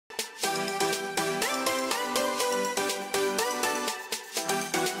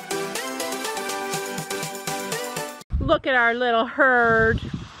look at our little herd.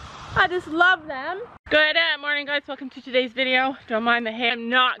 I just love them. Good morning, guys. Welcome to today's video. Don't mind the hair. I'm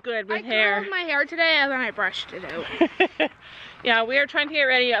not good with hair. I curled my hair today and then I brushed it out. Yeah, we are trying to get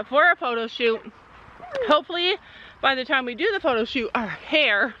ready for a photo shoot. Hopefully, by the time we do the photo shoot, our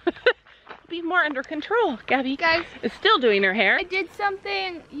hair will be more under control. Gabby is still doing her hair. I did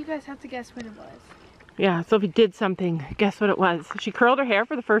something. You guys have to guess what it was. Yeah, Sophie did something. Guess what it was? She curled her hair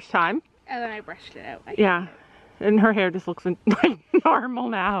for the first time. And then I brushed it out. Yeah. And her hair just looks like normal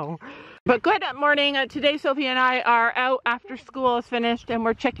now. But good morning. Today Sophie and I are out after school is finished and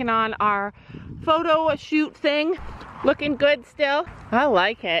we're checking on our photo shoot thing. Looking good still. I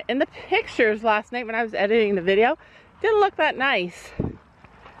like it. And the pictures last night when I was editing the video didn't look that nice.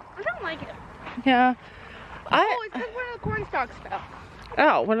 I don't like it. Yeah. Oh, it's because one of the corn stalks fell.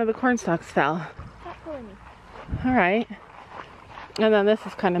 Oh, one of the corn stalks fell. Stop pulling me. All right. And then this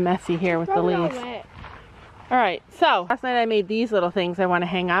is kind of messy here with the leaves. All right, so last night I made these little things I want to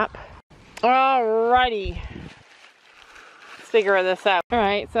hang up. Alrighty. Let's figure this out. All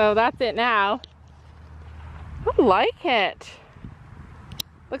right, so that's it now. I like it.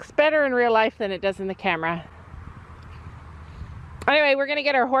 Looks better in real life than it does in the camera. Anyway, we're gonna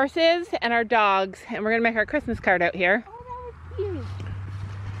get our horses and our dogs and we're gonna make our Christmas card out here. Oh, that was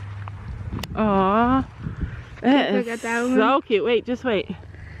cute. Aww. It is so cute. Wait, just wait.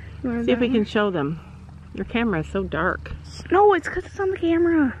 See if we can show them. Your camera is so dark. No, it's because it's on the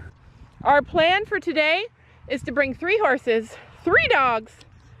camera. Our plan for today is to bring 3 horses, 3 dogs,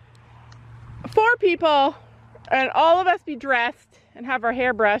 4 people, and all of us be dressed and have our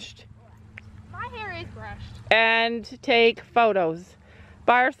hair brushed. My hair is brushed. And take photos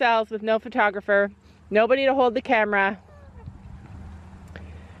by ourselves with no photographer, nobody to hold the camera.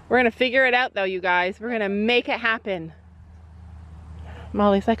 We're gonna figure it out though, you guys. We're gonna make it happen.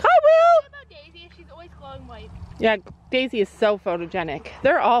 Molly's like, I will. Daisy, she's always glowing white. Yeah, Daisy is so photogenic.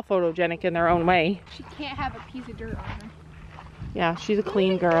 They're all photogenic in their own way. She can't have a piece of dirt on her. Yeah, she's a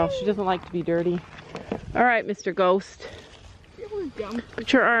clean girl. She doesn't like to be dirty. All right, Mr. Ghost.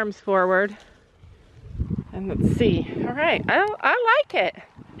 Put your arms forward. And let's see. All right, I like it.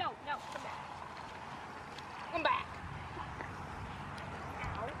 No, come back. Come back.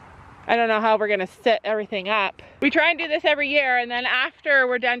 I don't know how we're gonna set everything up. We try and do this every year, and then after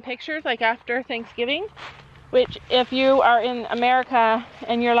we're done pictures, like after Thanksgiving, which if you are in America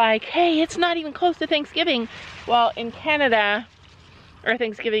and you're like, hey, it's not even close to Thanksgiving. Well, in Canada, our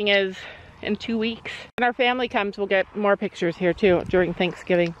Thanksgiving is in 2 weeks. When our family comes, we'll get more pictures here too during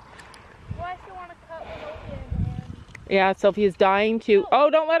Thanksgiving. Well, I still want to cut one open. Yeah, Sophie is dying to, oh,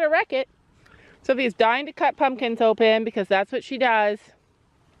 don't let her wreck it. Sophie is dying to cut pumpkins open because that's what she does.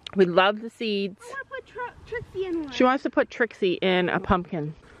 We love the seeds. I want to put Trixie in one. She wants to put Trixie in a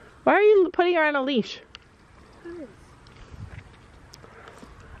pumpkin. Why are you putting her on a leash?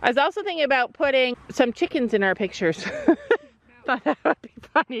 I was also thinking about putting some chickens in our pictures. Thought that would be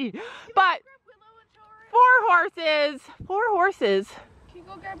funny. But 4 horses. 4 horses. Can you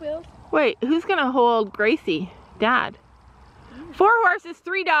go grab Will? Wait, who's gonna hold Gracie? Dad. 4 horses,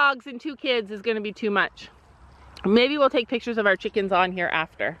 3 dogs, and 2 kids is gonna be too much. Maybe we'll take pictures of our chickens on here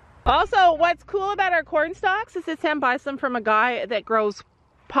after. Also, what's cool about our corn stalks is that Sam buys them from a guy that grows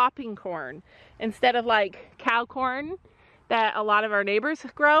popping corn. Instead of like cow corn that a lot of our neighbors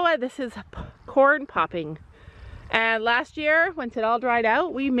grow, this is corn popping. And last year, once it all dried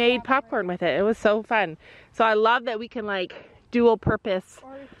out, we made popcorn with it. It was so fun. So I love that we can like dual purpose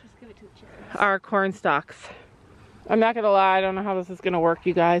Or just give it to the chickens. our corn stalks. I'm not gonna lie, I don't know how this is gonna work,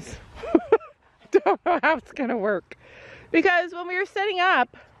 you guys. Don't know how it's gonna work, because when we were setting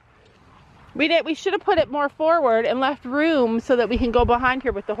up, we should have put it more forward and left room so that we can go behind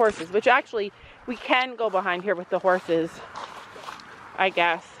here with the horses, which actually we can go behind here with the horses, I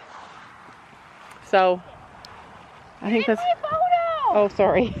guess. So I think that's my photo. Oh,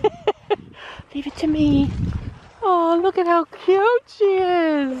 sorry. Leave it to me. Oh, look at how cute she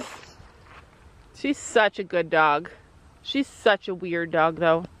is. She's such a good dog. She's such a weird dog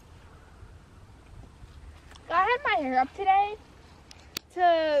though. I had my hair up today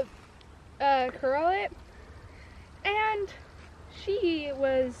to curl it, and she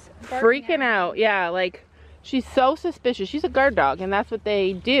was freaking out. Yeah, like she's so suspicious. She's a guard dog, and that's what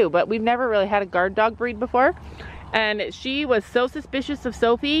they do, but we've never really had a guard dog breed before. And she was so suspicious of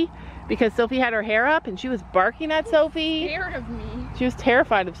Sophie because Sophie had her hair up and she was barking at Sophie. Scared of me. She was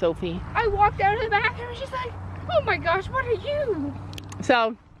terrified of Sophie. I walked out of the bathroom and she's like, oh my gosh, what are you?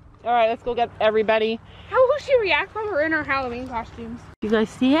 So, all right, let's go get everybody. How will she react when we're in our Halloween costumes? You guys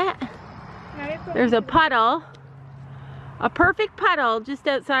see it? There's a puddle a perfect puddle just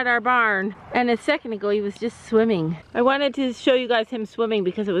outside our barn. And a second ago, he was just swimming. I wanted to show you guys him swimming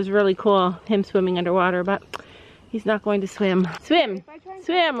because it was really cool, him swimming underwater, but he's not going to swim. Swim,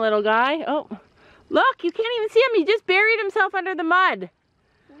 swim, little guy. Oh, look, you can't even see him. He just buried himself under the mud.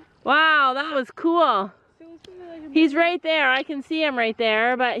 Wow, that was cool. He's right there. I can see him right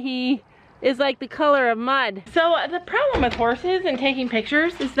there, but he is like the color of mud. So the problem with horses and taking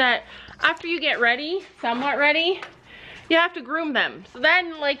pictures is that after you get ready, somewhat ready, you have to groom them. So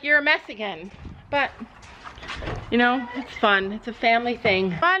then like you're a mess again. But you know, it's fun. It's a family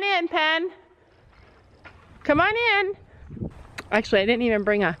thing. Come on in, Pen. Come on in. Actually, I didn't even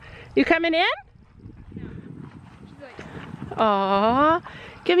bring a... You coming in? No. She's like... Aww.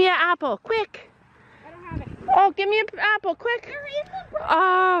 Give me an apple, quick. I don't have it. Oh, give me an apple, quick.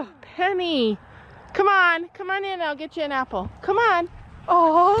 Oh, Penny. Come on in, I'll get you an apple. Come on.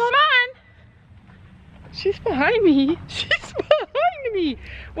 Oh, come on. She's behind me. She's behind me.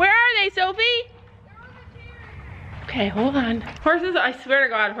 Where are they, Sophie? Okay, hold on. Horses, I swear to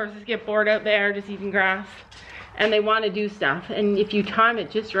God, horses get bored out there just eating grass. And they want to do stuff. And if you time it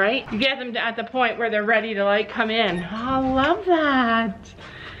just right, you get them to, at the point where they're ready to like come in. Oh, I love that.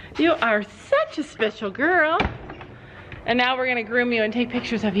 You are such a special girl. And now we're gonna groom you and take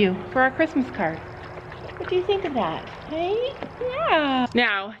pictures of you for our Christmas card. What do you think of that? Hey? Yeah.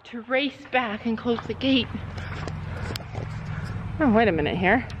 Now, to race back and close the gate. Oh, wait a minute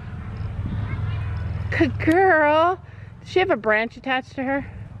here. Good girl. Does she have a branch attached to her?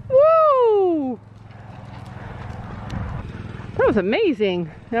 Woo! That was amazing.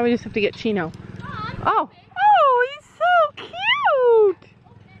 Now we just have to get Chino. Oh, he's so cute.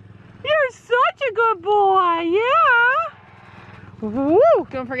 You're such a good boy, yeah. Woo!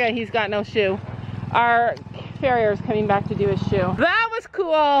 Don't forget he's got no shoe. Our farrier's coming back to do his shoe. That was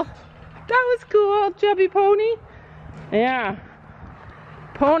cool. That was cool, chubby pony. Yeah.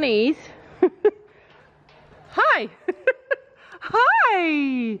 Ponies. Hi.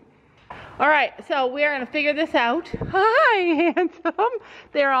 Hi. All right, so we're gonna figure this out. Hi, handsome.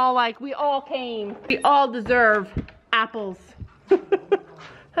 They're all like, we all came. We all deserve apples.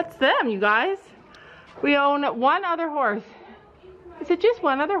 That's them, you guys. We own one other horse. Is it just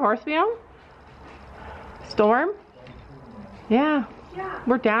one other horse we own? Storm? Yeah.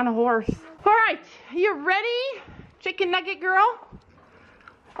 We're down a horse. All right, you ready? Chicken nugget girl?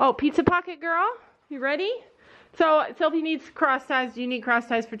 Oh, pizza pocket girl? You ready? So, Sophie needs cross ties. Do you need cross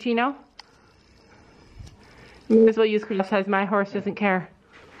ties for Chino? You may as well use cross ties. My horse doesn't care.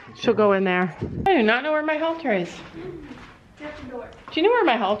 She'll go in there. I do not know where my halter is. Get the door. Do you know where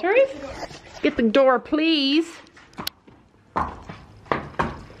my halter is? Get the door, please.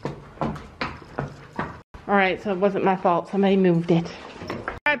 Alright, so it wasn't my fault. Somebody moved it.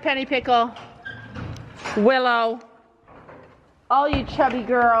 Alright, Penny Pickle. Willow. All you chubby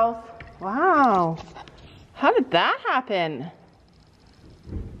girls. Wow. How did that happen?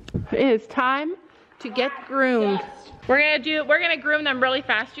 It is time to get groomed. We're gonna groom them really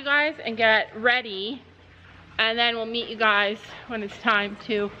fast, you guys, and get ready. And then we'll meet you guys when it's time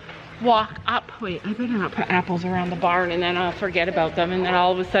to walk up. Wait, I better not put apples around the barn and then I'll forget about them. And then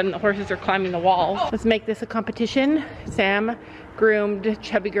all of a sudden the horses are climbing the walls. Let's make this a competition. Sam groomed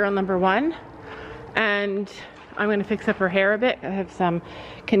chubby girl number 1. And I'm gonna fix up her hair a bit. I have some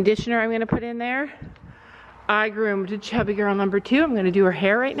conditioner I'm gonna put in there. I groomed chubby girl number 2. I'm gonna do her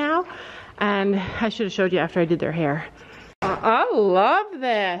hair right now. And I should have showed you after I did their hair. I love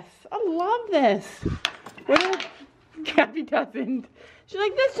this. I love this. What if Gabby doesn't? She's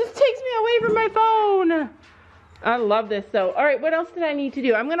like, this just takes me away from my phone. I love this though. All right, what else did I need to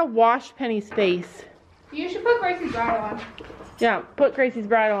do? I'm gonna wash Penny's face. You should put Gracie's bridle on. Yeah, put Gracie's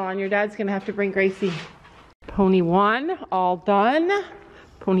bridle on. Your dad's gonna have to bring Gracie. Pony 1, all done.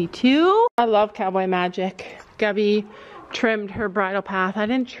 Pony 2. I love Cowboy Magic. Gabby trimmed her bridle path. I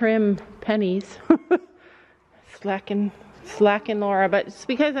didn't trim Penny's. slacking Laura, but it's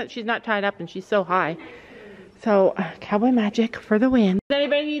because she's not tied up and she's so high. So, Cowboy Magic for the win. Does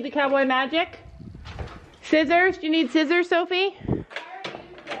anybody need the Cowboy Magic? Scissors? Do you need scissors, Sophie?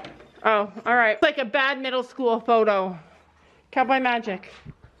 Oh, all right. It's like a bad middle school photo. Cowboy Magic.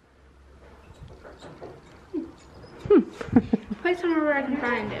 Place somewhere where I can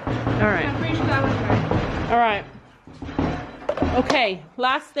find it. All right. I'm pretty sure that was right. All right. Okay,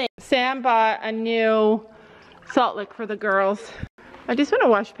 last thing. Sam bought a new salt lick for the girls. I just want to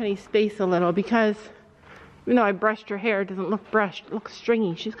wash Penny's face a little because even though I brushed her hair, it doesn't look brushed. It looks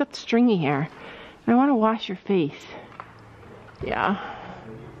stringy. She's got stringy hair. I want to wash your face. Yeah.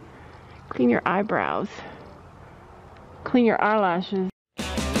 Clean your eyebrows. Clean your eyelashes.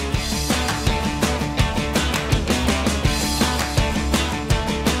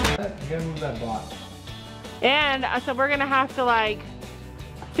 gotta move that box. And so we're gonna have to like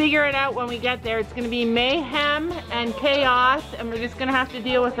figure it out when we get there. It's gonna be mayhem and chaos, and we're just gonna have to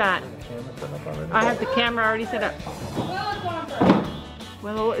deal with that. I have the camera already set up.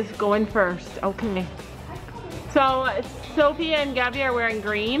 Willow is going first. Okay. So Sophie and Gabby are wearing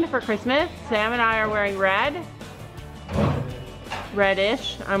green for Christmas. Sam and I are wearing red.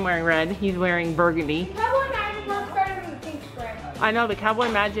 Reddish. I'm wearing red. He's wearing burgundy. Cowboy Magic works better than the pink spray. I know the Cowboy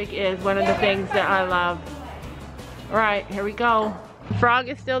Magic is one of the things that I love. All right, here we go. Frog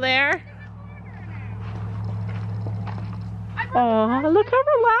is still there. Oh, look how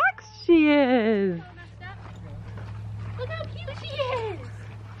relaxed she is. Look how cute she is.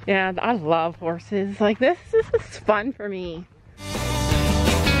 Yeah, I love horses. Like this is fun for me.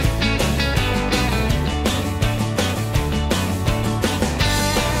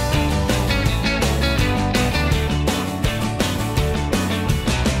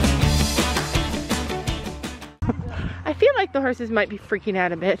 I feel like the horses might be freaking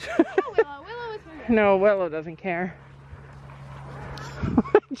out a bit. Willow is No, Willow doesn't care.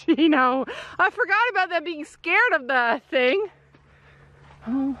 Gino, I forgot about that being scared of the thing.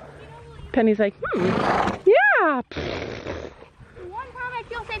 Oh, Penny's like, yeah. One time I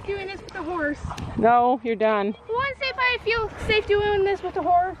feel safe doing this with the horse. No, you're done. One safe I feel safe doing this with the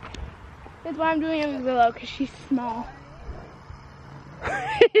horse is why I'm doing it with Willow, because she's small.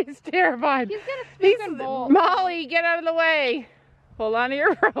 He's terrified. He's gonna speak and bolt. Molly, get out of the way. Hold on to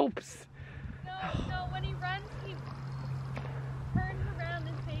your ropes. No, when he runs, he turns around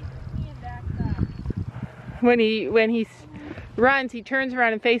and faces me and backs up. When he runs, he turns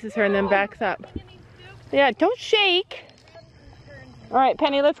around and faces her and then backs up. Yeah, don't shake. All right,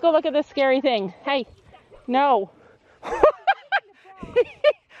 Penny, let's go look at this scary thing. Hey, no.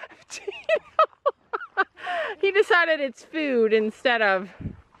 He decided it's food instead of...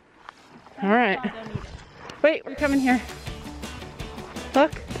 All right. Wait, we're coming here.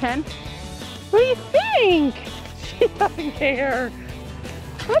 Look, Pen. What do you think? She doesn't care.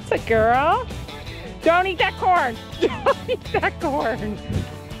 That's a girl. Don't eat that corn. Don't eat that corn.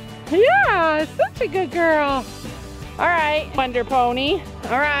 Yeah, such a good girl. All right, Wonder Pony.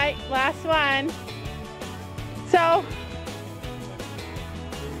 All right, last one. So,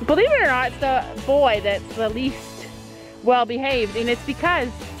 believe it or not, it's the boy that's the least well behaved, and it's because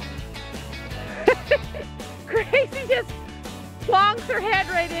Gracie just plonks her head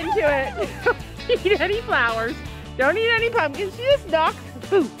right into it. Don't eat any flowers. Don't eat any pumpkins. She just knocks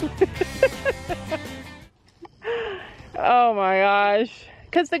poop. Oh my gosh.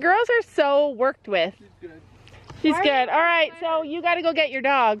 Because the girls are so worked with. She's good. All right, so you got to go get your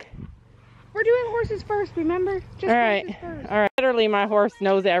dog. We're doing horses first, remember? Just all right. horses first. All right. Literally, my horse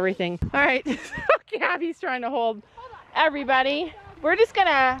knows everything. All right. So Gabby's trying to hold everybody. We're just going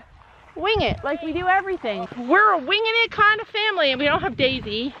to wing it like we do everything. We're a winging it kind of family, and we don't have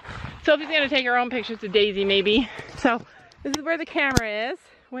Daisy. Sophie's going to take her own pictures of Daisy, maybe. So this is where the camera is,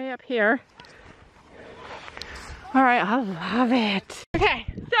 way up here. All right, I love it. Okay,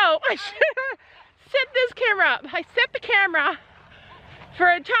 so I should set this camera up. I set the camera for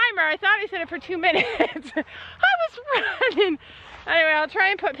a timer. I thought I set it for 2 minutes. I was running. Anyway, I'll try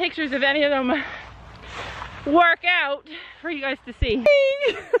and put pictures of any of them work out for you guys to see.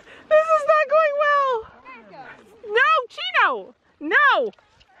 This is not going well. No, Chino. No.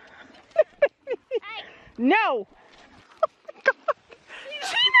 No.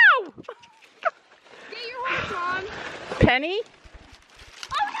 Chino. Get your horse on. Penny.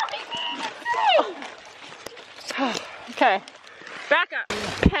 Oh, no, Okay. Back up.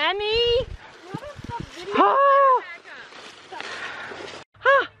 Penny. Oh.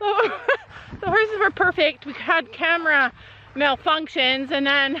 The horses were perfect. We had camera malfunctions, and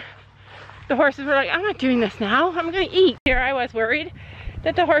then the horses were like, I'm not doing this now. I'm going to eat. Here I was worried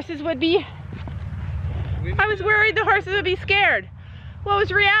that the horses would be, I was worried the horses would be scared. What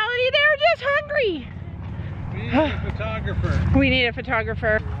was reality? They were just hungry. We need a photographer. We need a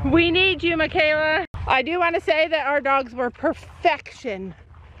photographer. We need you, Michaela. I do want to say that our dogs were perfection.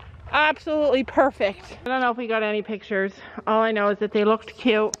 Absolutely perfect. I don't know if we got any pictures. All I know is that they looked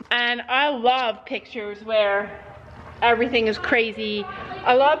cute. And I love pictures where everything is crazy.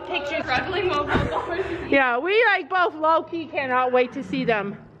 I love pictures. Yeah, we like both low-key cannot wait to see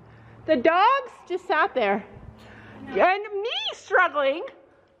them. The dogs just sat there. And me struggling.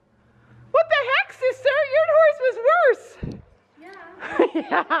 What the heck, sister? Your horse was worse.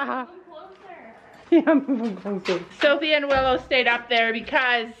 Yeah. Yeah, moving closer. Sophie and Willow stayed up there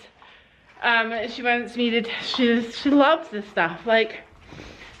because she wants me to, she loves this stuff. Like,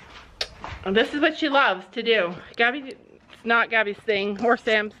 this is what she loves to do. Gabby, it's not Gabby's thing or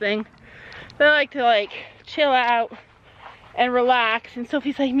Sam's thing. They like to like chill out and relax, and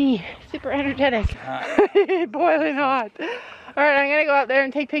Sophie's like me, super energetic. Boiling hot. All right, I'm gonna go out there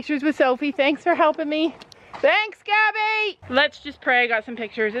and take pictures with Sophie. Thanks for helping me. Thanks, Gabby. Let's just pray I got some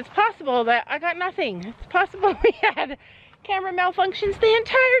pictures. It's possible that I got nothing. It's possible we had camera malfunctions the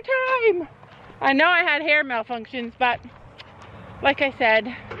entire time. I know I had hair malfunctions, but like I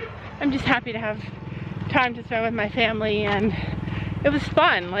said, I'm just happy to have time to spend with my family, and it was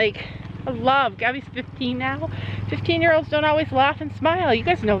fun. Like, I love, Gabby's 15 now. 15-year-olds don't always laugh and smile. You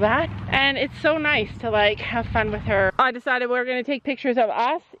guys know that. And it's so nice to like have fun with her. I decided we were gonna take pictures of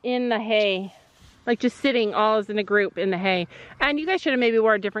us in the hay. Like just sitting all as in a group in the hay. And you guys should have maybe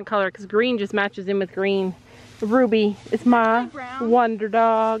wore a different color because green just matches in with green. Ruby is my wonder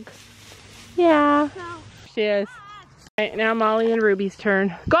dog. Yeah, she is. All right, now Molly and Ruby's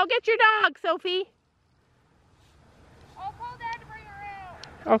turn. Go get your dog, Sophie. I'll call Dad to bring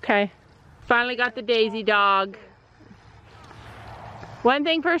her out. Okay. Finally got the Daisy dog. One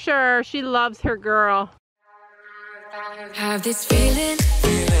thing for sure, she loves her girl. Have this feeling,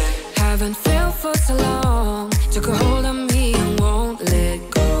 haven't felt for so long. Took a hold of me and won't let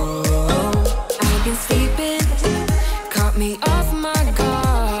go. I've been sleeping, caught me off my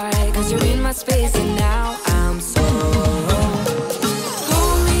guard, 'cause you're in my space and